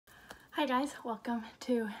Hi guys, welcome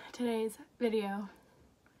to today's video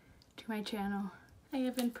to my channel. I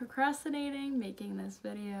have been procrastinating making this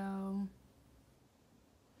video.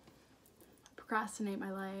 Procrastinate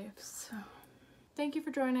my life. So thank you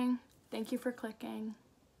for joining. Thank you for clicking.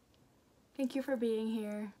 Thank you for being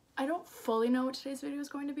here. I don't fully know what today's video is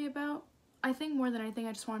going to be about. I think more than anything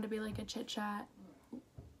I just wanted to be like a chit chat.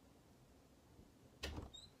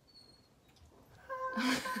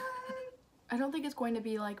 I don't think it's going to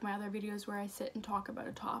be like my other videos where I sit and talk about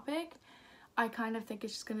a topic. I kind of think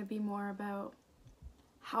it's just going to be more about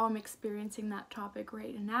how I'm experiencing that topic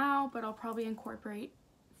right now, but I'll probably incorporate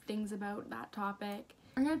things about that topic.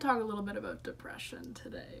 I'm going to talk a little bit about depression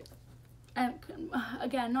today. And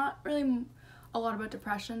again, not really a lot about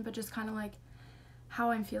depression, but just kind of like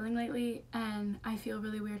how I'm feeling lately. And I feel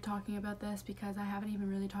really weird talking about this because I haven't even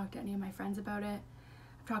really talked to any of my friends about it.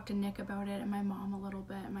 I've talked to Nick about it and my mom a little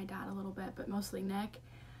bit and my dad a little bit, but mostly Nick.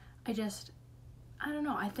 I don't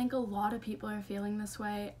know, I think a lot of people are feeling this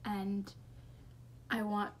way, and I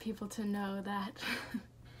want people to know that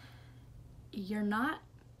you're not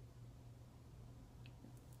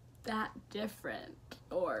that different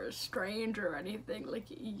or strange or anything. Like,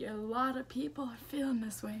 a lot of people are feeling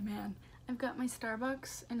this way, man. I've got my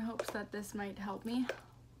Starbucks in hopes that this might help me.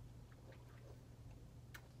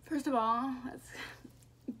 First of all, let's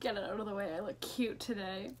get it out of the way. I look cute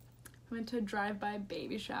today. I went to a drive-by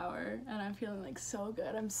baby shower and I'm feeling like so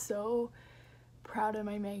good. I'm so proud of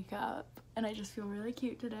my makeup and I just feel really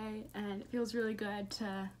cute today, and it feels really good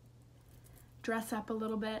to dress up a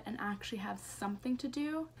little bit and actually have something to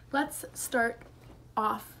do. Let's start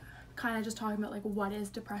off kind of just talking about like what is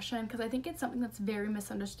depression, because I think it's something that's very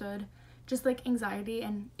misunderstood, just like anxiety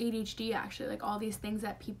and ADHD actually, like all these things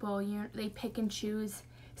that people, you know, they pick and choose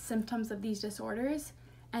symptoms of these disorders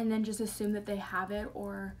and then just assume that they have it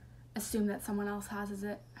or assume that someone else has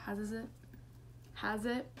it.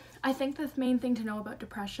 I think the main thing to know about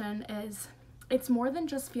depression is it's more than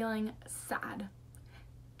just feeling sad.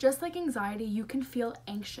 Just like anxiety, you can feel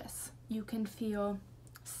anxious, you can feel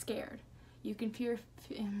scared, you can feel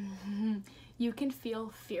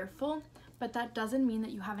fearful, but that doesn't mean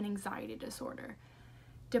that you have an anxiety disorder.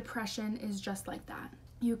 Depression is just like that.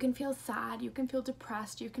 You can feel sad, you can feel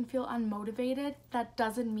depressed, you can feel unmotivated. That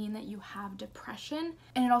doesn't mean that you have depression.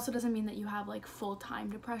 And it also doesn't mean that you have like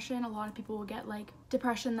full-time depression. A lot of people will get like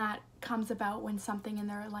depression that comes about when something in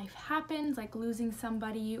their life happens, like losing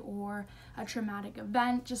somebody or a traumatic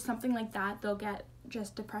event, just something like that. They'll get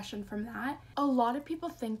just depression from that. A lot of people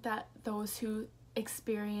think that those who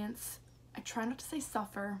experience, I try not to say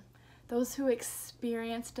suffer, those who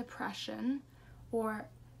experience depression or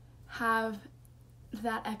have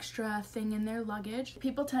that extra thing in their luggage,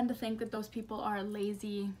 people tend to think that those people are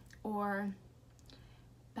lazy or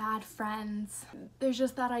bad friends. There's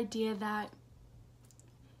just that idea that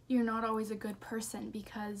you're not always a good person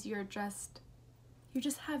because you just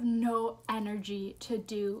have no energy to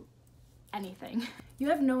do anything. You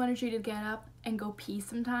have no energy to get up and go pee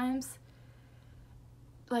sometimes.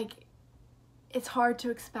 Like, it's hard to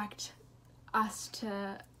expect us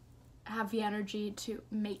to have the energy to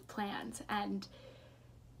make plans and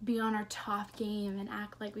be on our top game and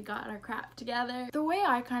act like we got our crap together. The way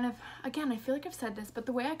I kind of, again, I feel like I've said this, but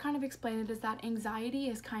the way I kind of explain it is that anxiety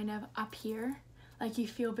is kind of up here. Like, you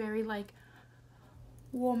feel very like,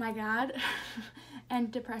 oh my God.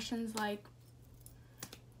 And depression's like,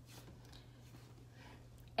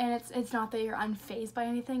 and it's not that you're unfazed by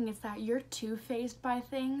anything, it's that you're too fazed by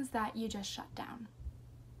things that you just shut down.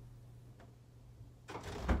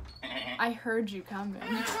 I heard you coming.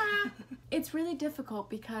 It's really difficult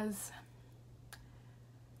because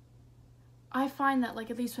I find that, like,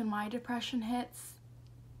 at least when my depression hits,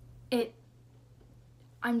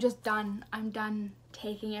 I'm just done. I'm done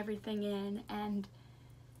taking everything in and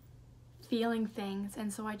feeling things,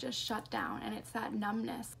 and so I just shut down, and it's that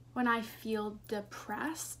numbness. When I feel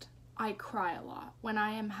depressed, I cry a lot. When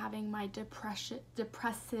I am having my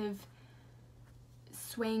depressive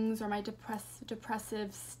swings or my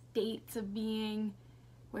depressive states of being,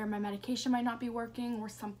 where my medication might not be working or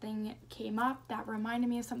something came up that reminded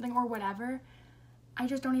me of something or whatever, I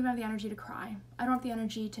just don't even have the energy to cry. I don't have the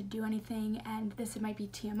energy to do anything, and this might be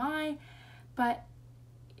TMI, but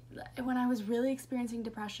when I was really experiencing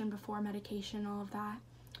depression before medication, all of that,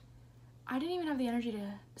 I didn't even have the energy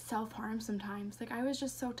to self-harm sometimes. Like, I was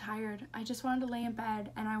just so tired. I just wanted to lay in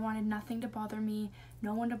bed and I wanted nothing to bother me,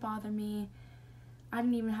 no one to bother me. I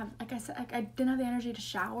didn't even have, like I said, like, I didn't have the energy to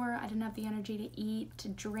shower. I didn't have the energy to eat, to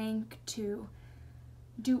drink, to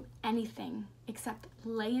do anything except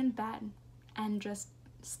lay in bed and just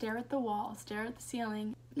stare at the wall, stare at the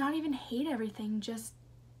ceiling, not even hate everything, just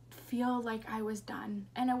feel like I was done.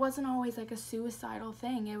 And it wasn't always like a suicidal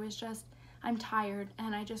thing. It was just, I'm tired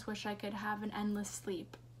and I just wish I could have an endless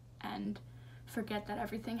sleep and forget that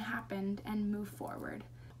everything happened and move forward.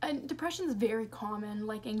 And depression is very common,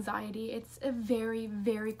 like anxiety. It's a very,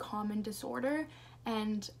 very common disorder,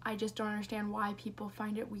 and I just don't understand why people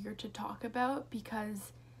find it weird to talk about,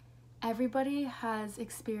 because everybody has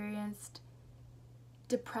experienced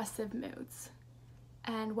depressive moods,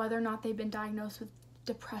 and whether or not they've been diagnosed with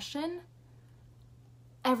depression,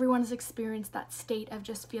 everyone has experienced that state of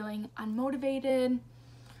just feeling unmotivated,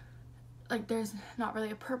 like there's not really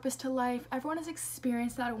a purpose to life. Everyone has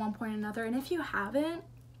experienced that at one point or another, and if you haven't,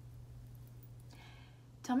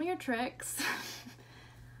 tell me your tricks.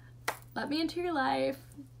 Let me into your life.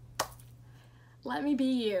 Let me be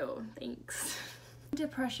you. Thanks.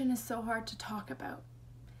 Depression is so hard to talk about.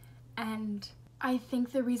 And I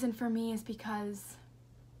think the reason for me is because,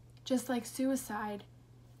 just like suicide,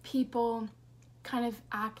 people kind of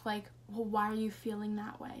act like, well, why are you feeling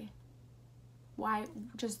that way? Why?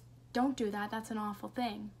 Just don't do that. That's an awful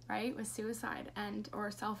thing, right? With suicide and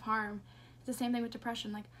or self-harm. It's the same thing with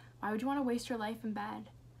depression. Like, why would you want to waste your life in bed?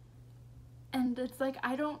 And it's like,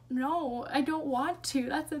 I don't know. I don't want to.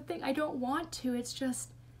 That's the thing. I don't want to. It's just,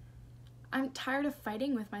 I'm tired of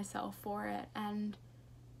fighting with myself for it. And,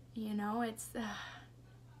 you know, it's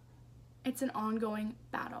an ongoing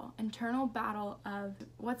battle. Internal battle of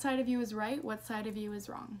what side of you is right, what side of you is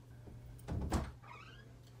wrong.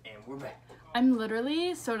 And we're back. I'm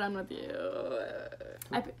literally so done with you.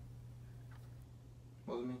 What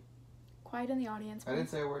was it me? Quiet in the audience. I didn't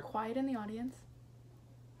say a word. Quiet in the audience.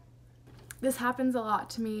 This happens a lot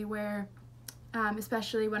to me where,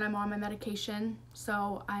 especially when I'm on my medication,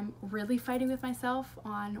 so I'm really fighting with myself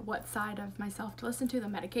on what side of myself to listen to, the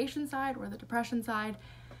medication side or the depression side.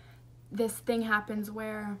 This thing happens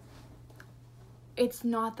where it's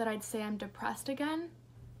not that I'd say I'm depressed again,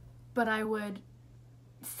 but I would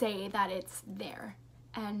say that it's there.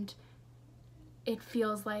 And it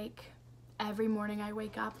feels like every morning I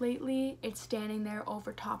wake up lately, it's standing there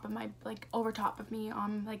over top of me,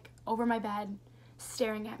 on over my bed,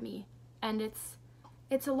 staring at me. And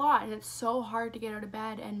it's a lot, and it's so hard to get out of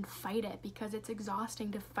bed and fight it, because it's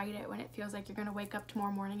exhausting to fight it when it feels like you're gonna wake up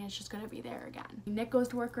tomorrow morning and it's just gonna be there again. Nick goes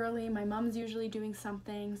to work early, my mom's usually doing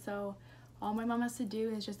something, so all my mom has to do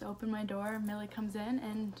is just open my door, Millie comes in,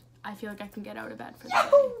 and I feel like I can get out of bed for the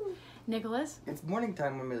day. Nicholas? It's morning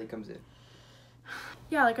time when Millie comes in.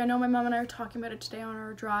 Yeah, like I know my mom and I were talking about it today on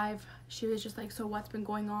our drive. She was just like, so what's been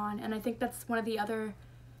going on? And I think that's one of the other,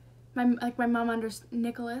 my mom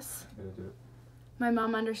Nicholas, my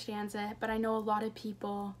mom understands it, but I know a lot of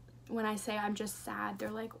people, when I say I'm just sad, they're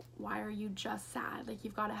like, why are you just sad? Like,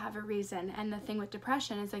 you've got to have a reason. And the thing with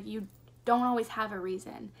depression is like, you don't always have a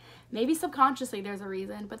reason. Maybe subconsciously there's a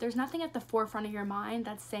reason, but there's nothing at the forefront of your mind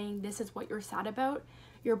that's saying this is what you're sad about.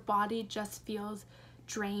 Your body just feels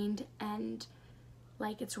drained and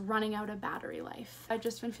like it's running out of battery life. I've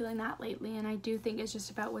just been feeling that lately, and I do think it's just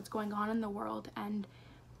about what's going on in the world, and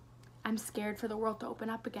I'm scared for the world to open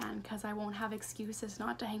up again, because I won't have excuses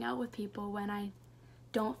not to hang out with people when I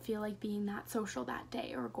don't feel like being that social that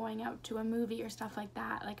day or going out to a movie or stuff like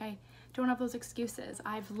that. Like, I don't have those excuses.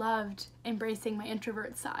 I've loved embracing my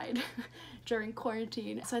introvert side during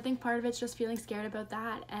quarantine. So I think part of it's just feeling scared about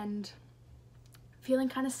that and feeling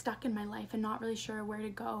kind of stuck in my life and not really sure where to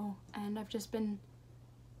go. And I've just been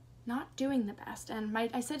not doing the best. And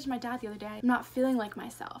I said to my dad the other day, I'm not feeling like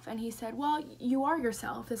myself. And he said, well, you are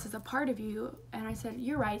yourself. This is a part of you. And I said,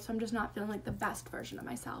 you're right. So I'm just not feeling like the best version of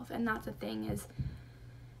myself. And that's the thing, is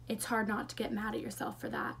it's hard not to get mad at yourself for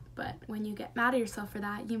that. But when you get mad at yourself for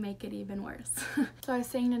that, you make it even worse. So I was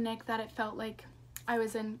saying to Nick that it felt like I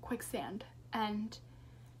was in quicksand and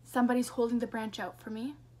somebody's holding the branch out for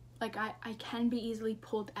me. Like, I can be easily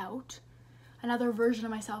pulled out. Another version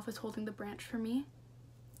of myself is holding the branch for me.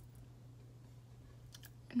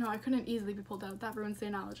 No, I couldn't easily be pulled out. That ruins the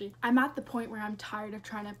analogy. I'm at the point where I'm tired of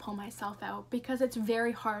trying to pull myself out, because it's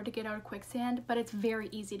very hard to get out of quicksand, but it's very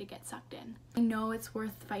easy to get sucked in. I know it's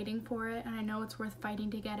worth fighting for it, and I know it's worth fighting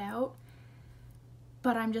to get out,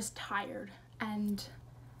 but I'm just tired, and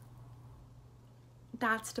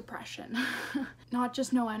that's depression. Not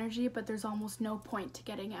just no energy, but there's almost no point to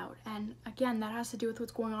getting out. And again, that has to do with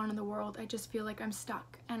what's going on in the world. I just feel like I'm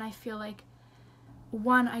stuck, and I feel like,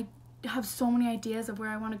 one, I have so many ideas of where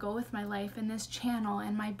I want to go with my life and this channel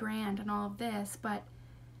and my brand and all of this, but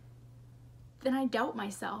then I doubt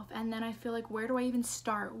myself, and then I feel like, where do I even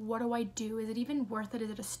start? What do I do? Is it even worth it? Is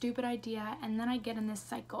it a stupid idea? And then I get in this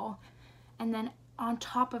cycle, and then on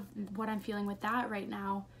top of what I'm feeling with that right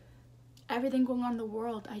now, everything going on in the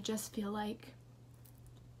world, I just feel like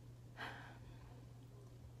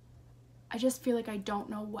I just feel like I don't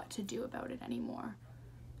know what to do about it anymore.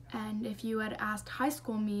 And if you had asked high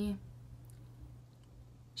school me,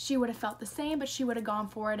 she would have felt the same, but she would have gone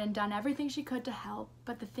for it and done everything she could to help.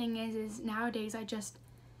 But the thing is nowadays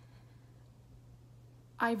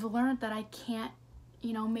I've learned that I can't,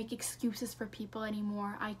 you know, make excuses for people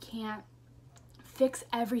anymore. I can't fix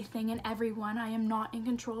everything and everyone. I am not in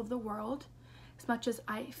control of the world, as much as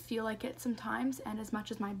I feel like it sometimes, and as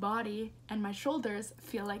much as my body and my shoulders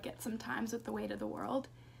feel like it sometimes with the weight of the world.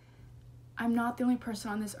 I'm not the only person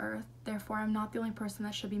on this earth, therefore I'm not the only person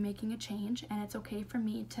that should be making a change, and it's okay for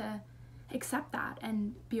me to accept that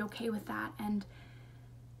and be okay with that and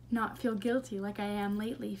not feel guilty like I am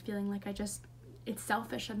lately, feeling like it's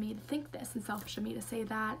selfish of me to think this and selfish of me to say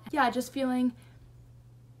that. Yeah, just feeling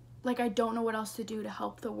like I don't know what else to do to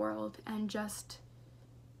help the world, and just,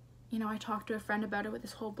 you know, I talked to a friend about it with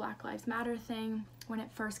this whole Black Lives Matter thing when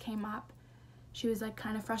it first came up. She was like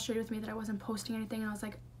kind of frustrated with me that I wasn't posting anything, and I was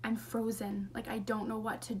like, I'm frozen. Like, I don't know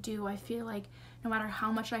what to do. I feel like no matter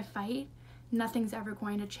how much I fight, nothing's ever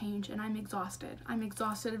going to change, and I'm exhausted. I'm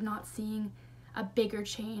exhausted of not seeing a bigger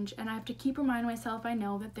change, and I have to keep reminding myself, I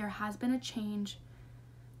know that there has been a change,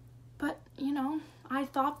 but, you know, I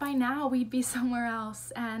thought by now we'd be somewhere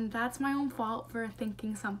else, and that's my own fault for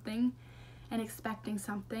thinking something and expecting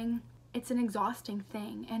something. It's an exhausting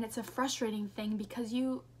thing, and it's a frustrating thing, because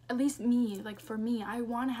at least me, like for me, I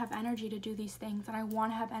want to have energy to do these things, and I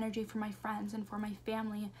want to have energy for my friends and for my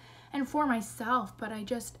family and for myself, but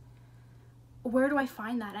where do I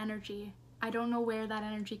find that energy? I don't know where that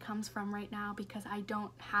energy comes from right now, because I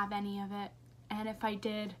don't have any of it, and if I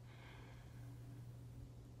did,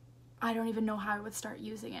 I don't even know how I would start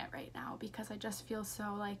using it right now, because I just feel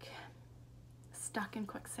so like stuck in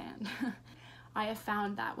quicksand. I have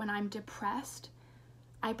found that when I'm depressed,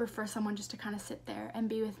 I prefer someone just to kind of sit there and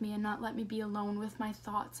be with me and not let me be alone with my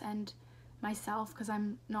thoughts and myself, because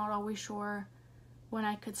I'm not always sure when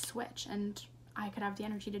I could switch and I could have the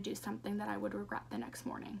energy to do something that I would regret the next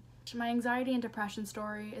morning. My anxiety and depression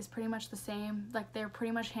story is pretty much the same. Like, they're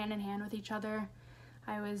pretty much hand in hand with each other.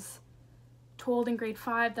 I was told in grade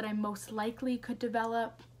 5 that I most likely could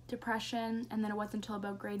develop depression, and then it wasn't until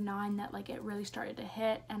about grade 9 that like it really started to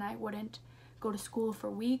hit, and I wouldn't go to school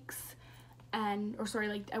for weeks, I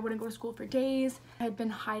wouldn't go to school for days. I had been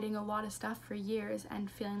hiding a lot of stuff for years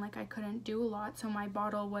and feeling like I couldn't do a lot, so my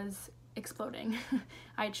bottle was exploding.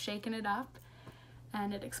 I had shaken it up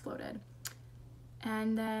and it exploded.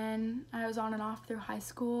 And then I was on and off through high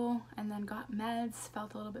school, and then got meds,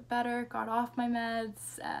 felt a little bit better, got off my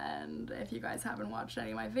meds, and if you guys haven't watched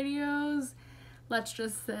any of my videos, let's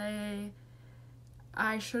just say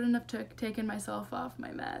I shouldn't have taken myself off my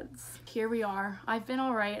meds. Here we are. I've been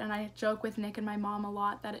alright, and I joke with Nick and my mom a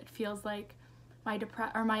lot that it feels like my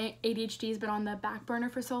ADHD has been on the back burner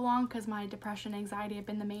for so long, because my depression and anxiety have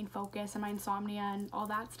been the main focus, and my insomnia and all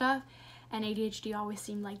that stuff. And ADHD always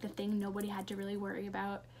seemed like the thing nobody had to really worry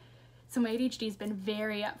about. So my ADHD has been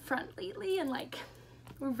very upfront lately, and like,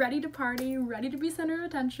 we're ready to party, ready to be center of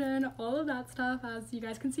attention, all of that stuff, as you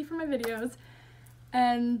guys can see from my videos.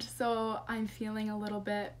 And so I'm feeling a little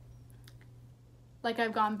bit like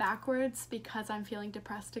I've gone backwards, because I'm feeling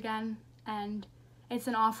depressed again. And it's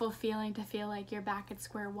an awful feeling to feel like you're back at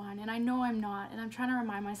square one. And I know I'm not, and I'm trying to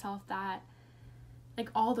remind myself that, like,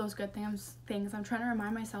 all those good things, I'm trying to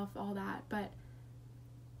remind myself all that, but,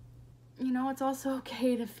 you know, it's also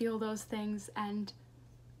okay to feel those things and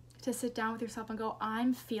to sit down with yourself and go,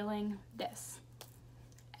 I'm feeling this,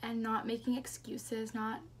 and not making excuses,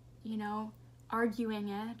 not, you know, arguing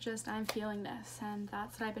it, just I'm feeling this. And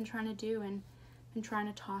that's what I've been trying to do, and been trying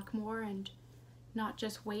to talk more and not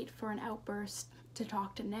just wait for an outburst to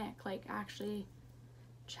talk to Nick, like actually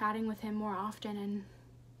chatting with him more often and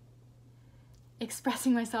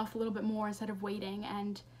expressing myself a little bit more instead of waiting,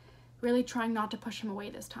 and really trying not to push him away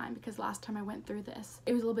this time, because last time I went through this,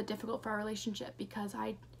 it was a little bit difficult for our relationship, because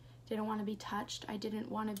I didn't want to be touched, I didn't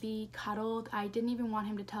want to be cuddled, I didn't even want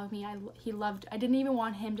him to tell me I didn't even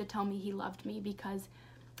want him to tell me he loved me, because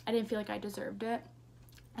I didn't feel like I deserved it,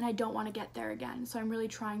 and I don't want to get there again. So I'm really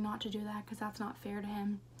trying not to do that, because that's not fair to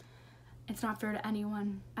him. It's not fair to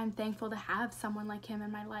anyone. I'm thankful to have someone like him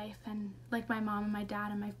in my life, and like my mom and my dad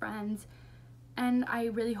and my friends. And I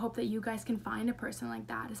really hope that you guys can find a person like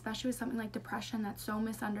that, especially with something like depression that's so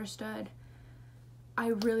misunderstood. I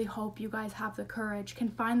really hope you guys have the courage, can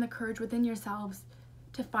find the courage within yourselves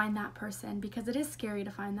to find that person, because it is scary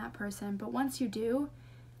to find that person. But once you do,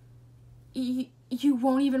 you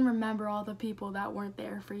won't even remember all the people that weren't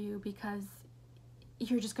there for you, because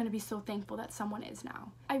you're just going to be so thankful that someone is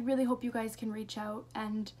now. I really hope you guys can reach out,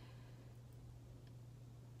 and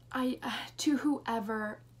to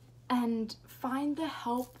whoever and find the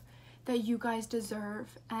help that you guys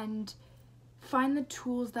deserve, and find the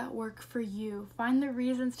tools that work for you. Find the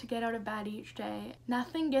reasons to get out of bed each day.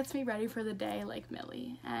 Nothing gets me ready for the day like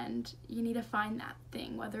Millie, and you need to find that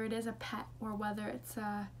thing, whether it is a pet or whether it's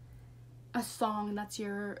a song that's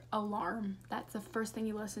your alarm, that's the first thing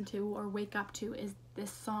you listen to or wake up to, is this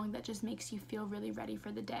song that just makes you feel really ready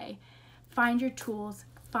for the day. Find your tools,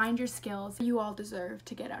 find your skills. You all deserve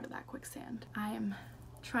to get out of that quicksand. I am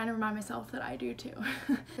trying to remind myself that I do too.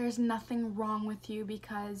 There's nothing wrong with you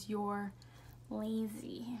because you're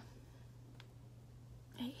lazy.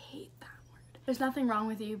 I hate that word. There's nothing wrong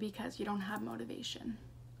with you because you don't have motivation.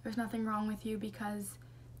 There's nothing wrong with you because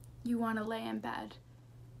you want to lay in bed.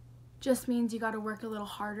 Just means you got to work a little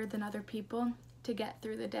harder than other people to get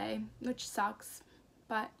through the day, which sucks,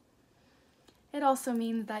 but it also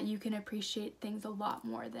means that you can appreciate things a lot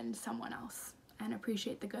more than someone else and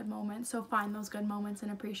appreciate the good moments. So find those good moments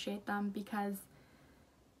and appreciate them, because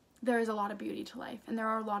there is a lot of beauty to life and there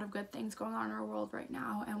are a lot of good things going on in our world right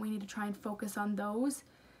now, and we need to try and focus on those.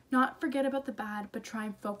 Not forget about the bad, but try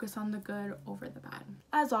and focus on the good over the bad.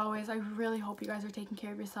 As always, I really hope you guys are taking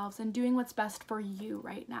care of yourselves and doing what's best for you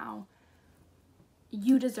right now.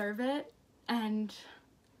 You deserve it, and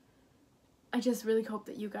I just really hope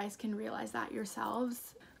that you guys can realize that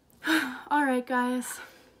yourselves. Alright guys,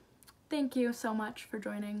 thank you so much for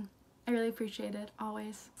joining. I really appreciate it,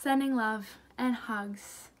 always. Sending love and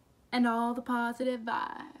hugs and all the positive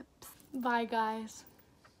vibes. Bye guys.